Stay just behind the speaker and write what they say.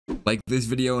Like this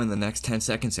video in the next 10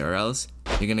 seconds or else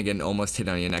you're gonna get an almost hit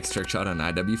on your next trick shot on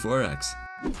IW4X.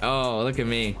 Oh, look at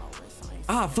me.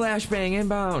 Ah, flashbang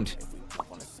inbound.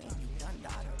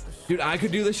 Dude, I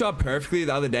could do the shot perfectly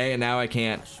the other day and now I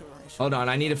can't. Hold on,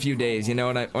 I need a few days, you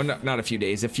know what or not a few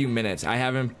days, a few minutes. I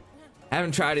haven't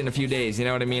tried in a few days, you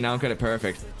know what I mean? I don't get it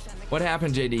perfect. What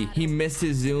happened, JD? He missed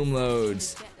his zoom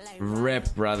loads.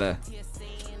 Rip, brother.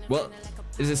 Well,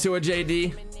 is it sewer,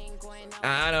 JD?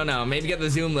 I don't know. Maybe get the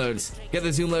zoom loads. Get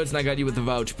the zoom loads and I got you with the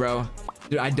vouch, bro.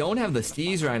 Dude, I don't have the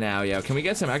steez right now, yo. Can we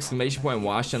get some exclamation point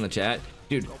washed in the chat?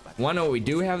 Dude, wanna know what we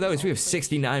do have though? Is we have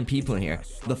 69 people in here.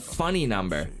 The funny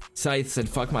number. Scythe said,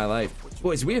 fuck my life.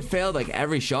 Boys, we have failed like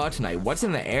every shot tonight. What's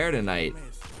in the air tonight?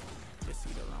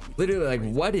 Literally,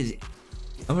 like, what is...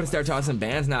 I'm gonna start tossing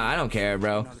bands now. I don't care,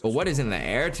 bro. But what is in the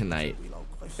air tonight?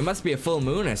 It must be a full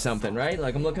moon or something, right?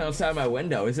 Like, I'm looking outside my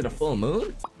window. Is it a full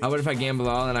moon? How about if I gamble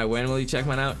all and I win? Will you check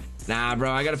mine out? Nah,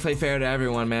 bro, I gotta play fair to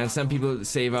everyone, man. Some people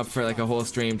save up for like a whole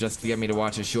stream just to get me to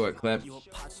watch a short clip.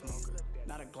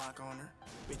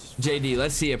 JD,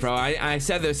 let's see it, bro. I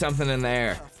said there's something in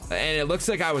there. And it looks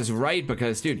like I was right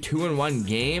because, dude, 2-in-1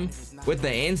 game with the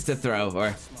insta throw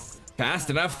or fast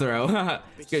enough throw.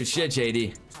 Good shit,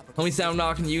 JD. Homie said I'm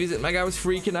not gonna use it. My guy was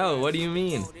freaking out. What do you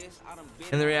mean?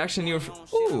 And the reaction you were...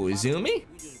 Ooh, zoomy?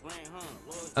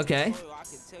 Okay.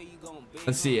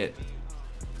 Let's see it.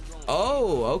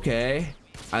 Oh, okay.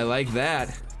 I like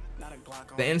that.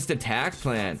 The insta tack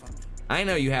plan. I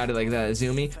know you had it like that,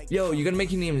 Zoomy. Yo, you gotta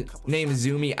make your name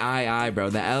Zoomy II, bro.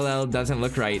 The LL doesn't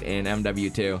look right in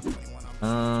MW2.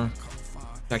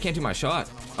 I can't do my shot.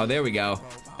 Oh, there we go.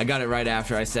 I got it right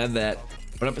after I said that.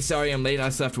 But I'm sorry I'm late. I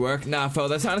just left work. Nah, fo,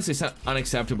 that's honestly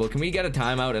unacceptable. Can we get a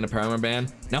timeout and a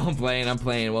permaban? No, I'm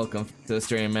playing. Welcome to the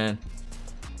stream, man.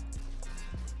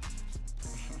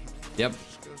 Yep.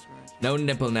 No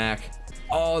nipple knack.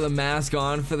 Oh, the mask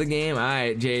on for the game. All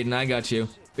right, Jaden, I got you.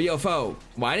 But yo, fo,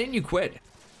 why didn't you quit?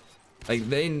 Like,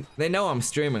 they know I'm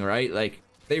streaming, right? Like,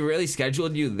 they really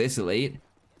scheduled you this late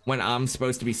when I'm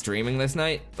supposed to be streaming this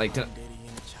night? Like,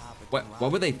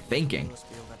 what were they thinking?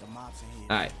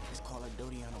 All right.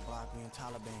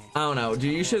 I don't know,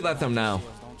 dude, you should let them know.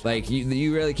 Like,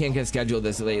 you really can't get scheduled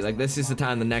this late. Like, this is the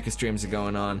time the Necca streams are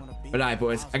going on. But alright,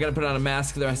 boys, I gotta put on a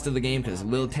mask for the rest of the game because it's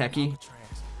a little techie.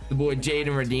 The boy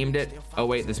Jaden redeemed it. Oh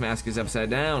wait, this mask is upside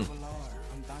down.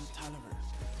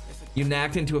 You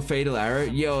knacked into a fatal error?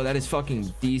 Yo, that is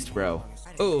fucking beast, bro.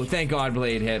 Oh, thank God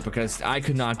Blade hit because I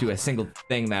could not do a single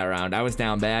thing that round. I was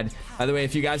down bad. By the way,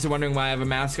 if you guys are wondering why I have a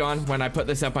mask on when I put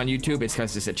this up on YouTube, it's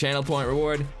because it's a channel point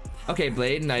reward. Okay,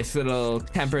 Blade, nice little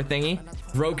temper thingy.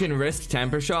 Broken wrist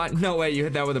temper shot? No way you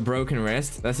hit that with a broken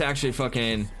wrist. That's actually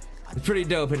fucking... It's pretty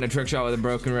dope hitting a trick shot with a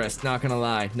broken wrist, not gonna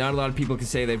lie. Not a lot of people can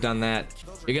say they've done that.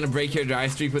 You're gonna break your dry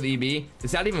streak with EB?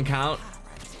 Does that even count?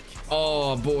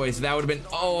 Oh, boys, that would have been...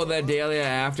 Oh, the daily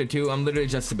after, too. I'm literally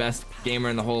just the best gamer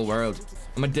in the whole world.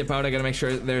 I'm gonna dip out. I gotta make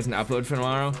sure there's an upload for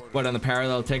tomorrow. What, on the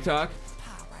parallel TikTok?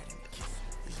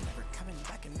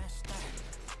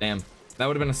 Damn. That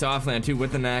would have been a soft land too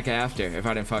with the knack after if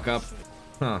I didn't fuck up.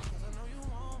 Huh.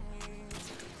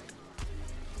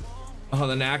 Oh,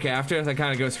 the knack after? That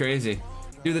kind of goes crazy.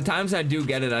 Dude, the times I do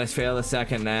get it, I just fail the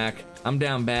second knack. I'm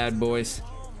down bad, boys.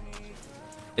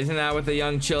 Isn't that what the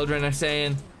young children are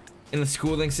saying in the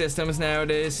schooling systems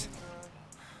nowadays?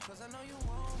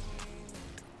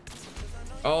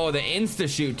 Oh, the insta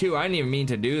shoot too. I didn't even mean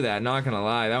to do that. Not gonna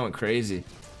lie, that went crazy.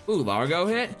 Ooh, Largo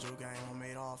hit.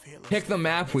 Pick the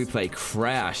map we play.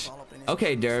 Crash.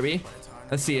 Okay, Derby.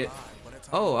 Let's see it.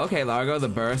 Oh, okay, Largo. The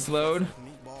burst load.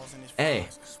 Hey.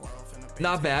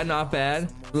 Not bad, not bad.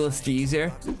 A little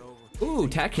steezer. Ooh,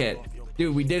 tech hit.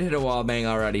 Dude, we did hit a wall bang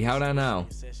already. How'd I know?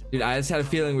 Dude, I just had a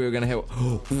feeling we were gonna hit.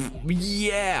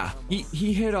 Yeah.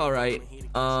 He hit all right.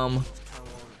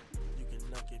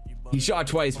 He shot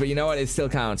twice, but you know what? It still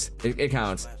counts. It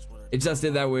counts. It just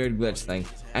did that weird glitch thing.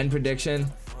 End prediction.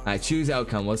 I choose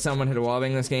outcome. Will someone hit a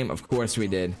wallbang this game? Of course we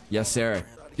did. Yes, sir.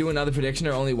 Do another prediction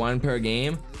or only one per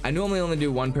game? I normally only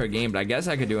do one per game, but I guess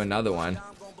I could do another one.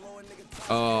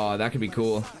 Oh, that could be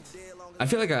cool. I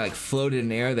feel like I like floated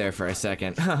in air there for a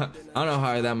second. I don't know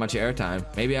how I had that much air time.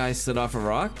 Maybe I slid off a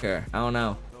rock or I don't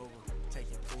know.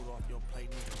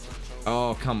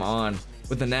 Oh, come on.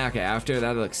 With the knack after,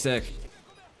 that looks sick.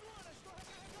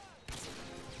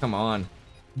 Come on.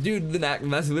 Dude,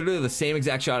 that's literally the same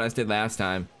exact shot I did last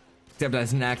time. Except I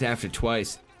was knacked after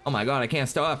twice. Oh my God, I can't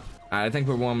stop. Alright, I think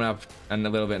we're warming up in a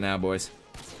little bit now, boys.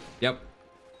 Yep.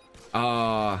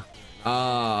 One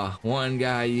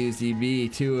guy used EB,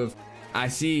 two of... I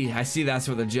see that's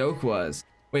what the joke was.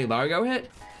 Wait, Largo hit?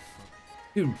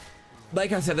 Dude,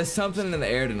 like I said, there's something in the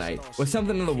air tonight. There's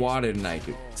something in the water tonight,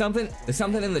 dude. There's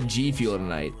something in the G fuel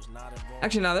tonight.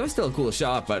 Actually, no, that was still a cool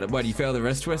shot, but what, you failed the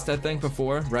wrist twist, I think,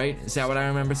 before, right? Is that what I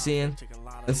remember seeing?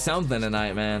 There's something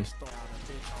tonight, man.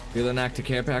 Feel the knack to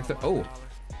care pack. Oh,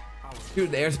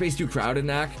 dude, the airspace too crowded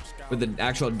knack with the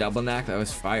actual double knack. That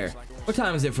was fire. What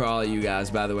time is it for all of you guys,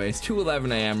 by the way? It's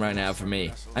 2:11 a.m. right now for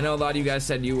me. I know a lot of you guys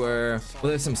said you were, well,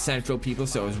 there's some central people,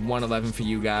 so it was 1:11 for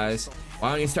you guys.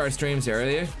 Why don't you start streams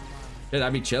earlier? Dude,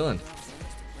 I'd be chilling.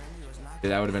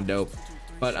 Dude, that would have been dope.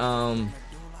 But,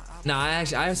 no, I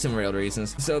have some real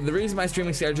reasons. So the reason my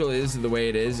streaming schedule is the way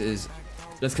it is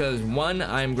just because, one,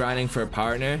 I'm grinding for a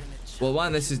partner. Well,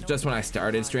 one, this is just when I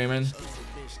started streaming.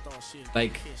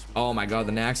 Like, oh my god,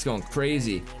 the knack's going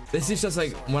crazy. This is just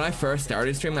like when I first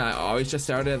started streaming. I always just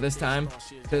started at this time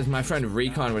because my friend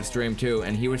Recon would stream too,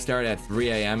 and he would start at 3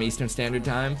 a.m. Eastern Standard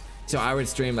Time. So I would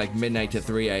stream like midnight to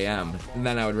 3 a.m. and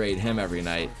then I would raid him every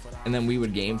night, and then we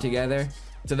would game together.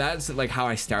 So that's like how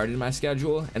I started my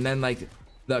schedule, and then like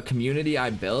the community I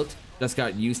built just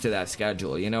got used to that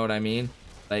schedule. You know what I mean?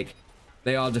 Like,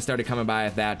 they all just started coming by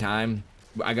at that time.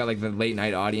 I got like the late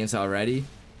night audience already.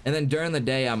 And then during the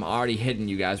day, I'm already hitting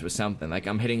you guys with something. Like,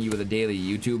 I'm hitting you with a daily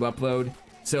YouTube upload.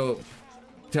 So,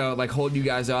 to like hold you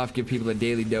guys off, give people a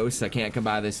daily dose that can't come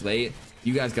by this late,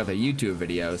 you guys got the YouTube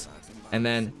videos. And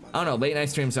then, I don't know, late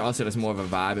night streams are also just more of a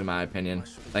vibe in my opinion.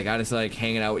 Like, I just like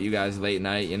hanging out with you guys late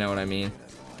night, you know what I mean?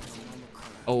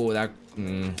 Oh, that,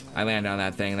 I landed on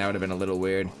that thing. That would have been a little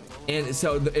weird. And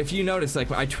so, if you notice, like,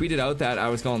 I tweeted out that I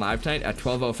was going live tonight at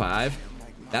 12:05.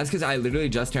 That's because I literally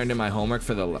just turned in my homework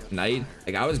for the night.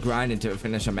 Like, I was grinding to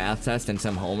finish a math test and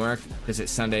some homework because it's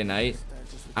Sunday night.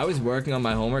 I was working on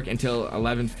my homework until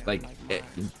 11, like,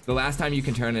 the last time you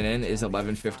can turn it in is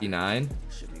 11:59.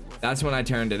 That's when I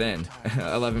turned it in,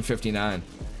 11:59.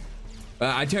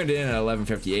 I turned it in at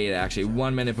 11:58, actually,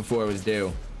 1 minute before it was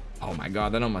due. Oh my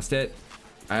god, that almost hit.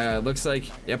 Looks like,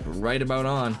 yep, right about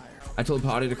on. I told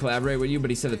Potter to collaborate with you, but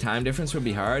he said the time difference would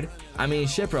be hard. I mean,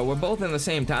 shit, bro, we're both in the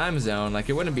same time zone. Like,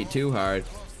 it wouldn't be too hard.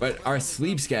 But our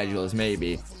sleep schedules,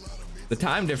 maybe. The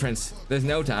time difference, there's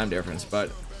no time difference, but...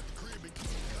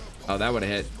 Oh, that would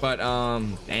have hit. But,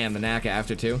 damn, the knack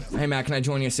after, too. Hey, Matt, can I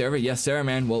join your server? Yes, sir,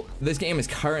 man. Well, this game is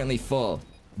currently full.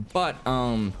 But,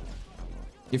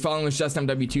 you're following with just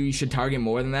MW2, you should target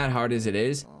more than that, hard as it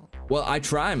is. Well, I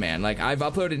try, man. Like, I've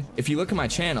uploaded... If you look at my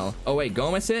channel... Oh, wait,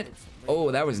 Gomez hit?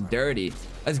 Oh, that was dirty.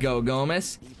 Let's go,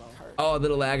 Gomez. Oh, a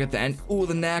little lag at the end. Ooh,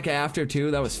 the knack after, too.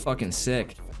 That was fucking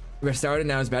sick. We're started,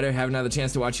 now it's better. Have another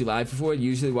chance to watch you live before.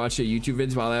 Usually watch your YouTube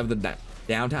vids while I have the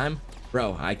downtime.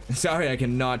 Bro, sorry I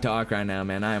cannot talk right now,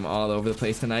 man. I am all over the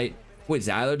place tonight. Wait,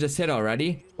 Xylo just hit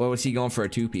already? Or was he going for a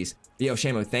two-piece? Yo,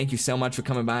 Shamo, thank you so much for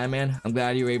coming by, man. I'm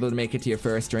glad you were able to make it to your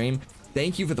first stream.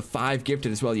 Thank you for the 5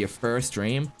 gifted as well, your first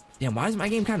stream. Damn, why is my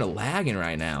game kind of lagging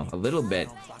right now? A little bit.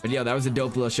 But yo, that was a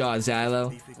dope little shot,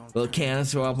 Xylo. Little cannon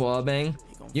swap wallbang.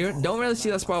 You don't really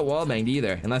see that spot wallbanged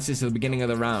either, unless it's the beginning of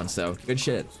the round, so good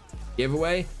shit.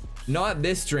 Giveaway? Not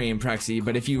this stream, Prexy,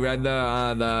 but if you read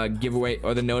the giveaway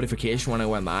or the notification when I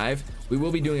went live, we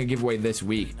will be doing a giveaway this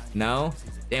week. No?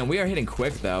 Damn, we are hitting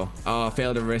quick though. Oh,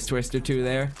 failed a wrist twist or two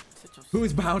there.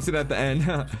 Who's bouncing at the end?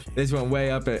 This went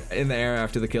way up in the air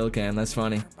after the kill cam. That's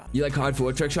funny. You like COD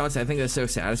 4 trick shots? I think that's so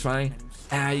satisfying.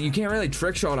 You can't really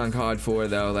trick shot on COD 4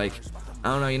 though. Like, I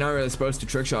don't know. You're not really supposed to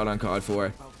trick shot on COD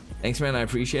 4. Thanks, man. I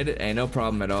appreciate it. Hey, no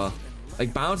problem at all.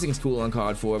 Like, bouncing's cool on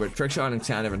COD 4, but trick shotting's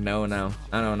kind of a no now.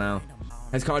 I don't know.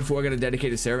 Has COD 4 got a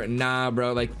dedicated server? Nah,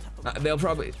 bro. Like, they'll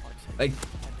probably like.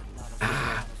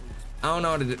 I don't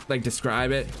know how to like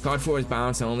describe it. COD 4 is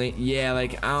bounce only. Yeah,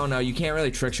 like, I don't know. You can't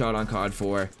really trick shot on COD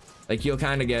 4. Like, you'll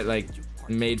kind of get like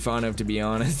made fun of, to be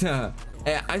honest.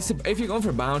 If you're going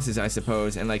for bounces, I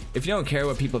suppose, and like if you don't care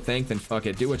what people think, then fuck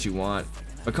it, do what you want.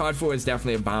 But COD 4 is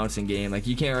definitely a bouncing game. Like,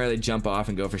 you can't really jump off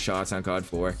and go for shots on COD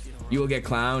 4. You will get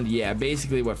clowned. Yeah,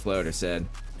 basically what Floater said.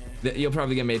 You'll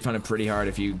probably get made fun of pretty hard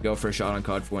if you go for a shot on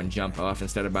COD 4 and jump off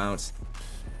instead of bounce.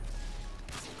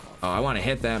 Oh, I want to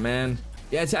hit that, man.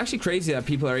 Yeah, it's actually crazy that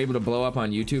people are able to blow up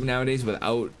on YouTube nowadays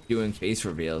without doing face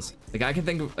reveals. Like, I can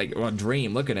think of, like, well,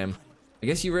 Dream, look at him. I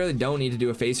guess you really don't need to do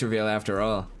a face reveal after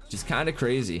all. Which is kind of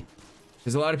crazy.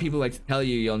 Because a lot of people like to tell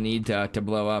you you'll need to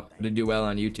blow up to do well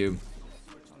on YouTube.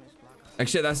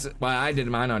 Actually, that's why I did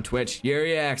mine on Twitch.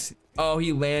 WWII. Oh,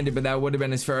 he landed, but that would have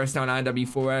been his first on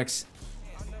IW4X.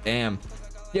 Damn.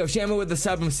 Yo, Shama with the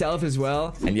sub himself as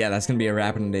well. And yeah, that's gonna be a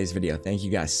wrap on today's video. Thank you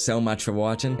guys so much for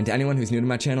watching. And to anyone who's new to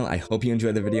my channel, I hope you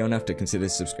enjoyed the video enough to consider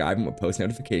subscribing with post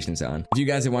notifications on. If you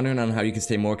guys are wondering on how you can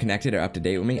stay more connected or up to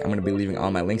date with me, I'm gonna be leaving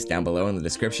all my links down below in the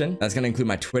description. That's gonna include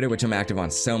my Twitter, which I'm active on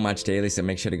so much daily, so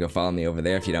make sure to go follow me over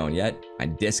there if you don't yet. My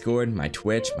Discord, my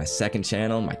Twitch, my second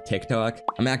channel, my TikTok.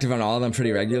 I'm active on all of them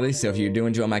pretty regularly, so if you do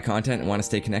enjoy my content and want to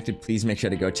stay connected, please make sure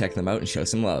to go check them out and show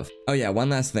some love. Oh yeah, one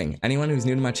last thing. Anyone who's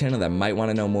new to my channel that might want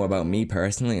to know more about me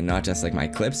personally and not just like my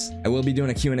clips, I will be doing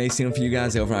a Q&A soon for you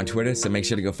guys over on Twitter, so make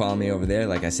sure to go follow me over there,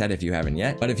 like I said, if you haven't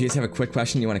yet. But if you just have a quick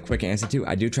question you want a quick answer to,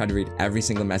 I do try to read every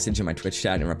single message in my Twitch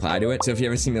chat and reply to it. So if you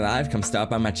ever see me live, come stop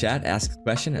by my chat, ask a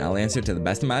question, and I'll answer it to the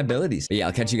best of my abilities. But yeah,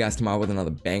 I'll catch you guys tomorrow with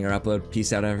another banger upload.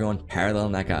 Peace out, everyone. Parallel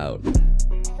Necca out.